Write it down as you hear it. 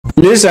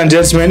Ladies and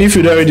gentlemen, if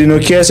you don't already know,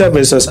 KSI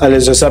versus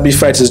Alex Josabi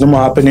fight is no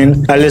more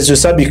happening. Alex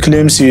Josabi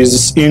claims he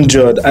is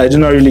injured. I do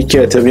not really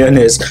care, to be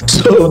honest.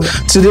 So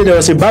today there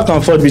was a back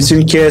and forth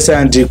between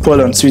KSI and Jake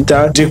Paul on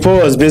Twitter. Jake Paul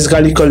was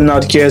basically calling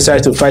out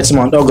KSI to fight him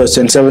on August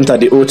 27th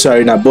at the O2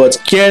 Arena, but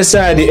KSI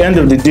at the end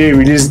of the day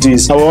released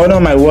this: "I will honor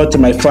my word to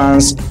my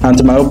fans and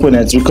to my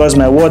opponents because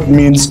my word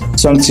means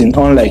something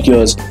unlike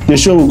yours. The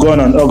show will go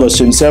on August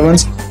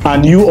 27th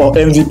and you or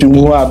MVP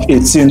will have a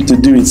thing to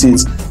do with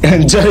it.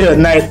 Enjoy your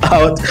night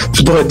out,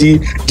 buddy,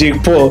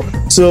 Jake Paul."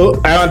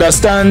 So I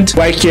understand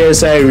why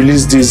KSI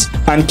released this,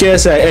 and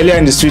KSI earlier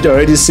in the tweet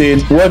already said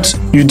what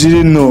you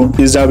didn't know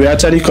is that we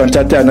actually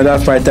contacted another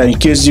fighter in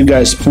case you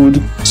guys pulled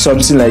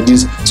something like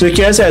this. So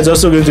KSI is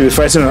also going to be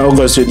fighting on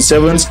August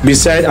 27th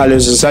beside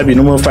Alex Josabi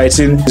no more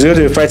fighting. He's going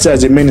to be fighting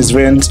as the main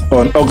event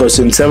on August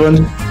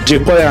 27th.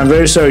 Jake Paul, I'm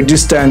very sorry,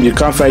 this time you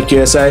can't fight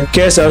KSI.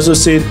 KSI also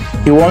said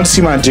he wants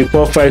him and Jake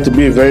Paul fight to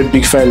be a very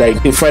big fight,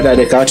 like a fight that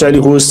they can actually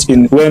host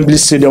in Wembley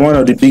Stadium, one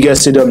of the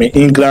biggest stadiums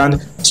in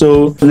England.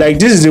 So like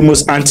this is the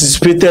most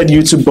anticipated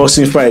YouTube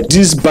boxing fight.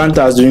 This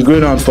banter has been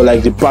going on for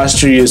like the past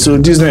 3 years, so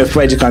this is not a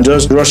fight you can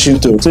just rush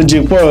into. So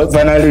Jake Paul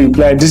finally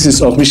replied, "This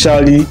is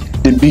officially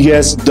the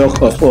biggest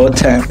dog of all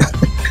time."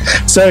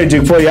 Sorry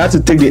Jake Paul, you have to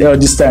take the L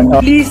this time.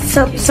 Please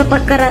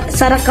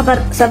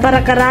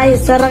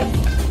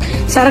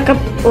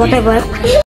whatever.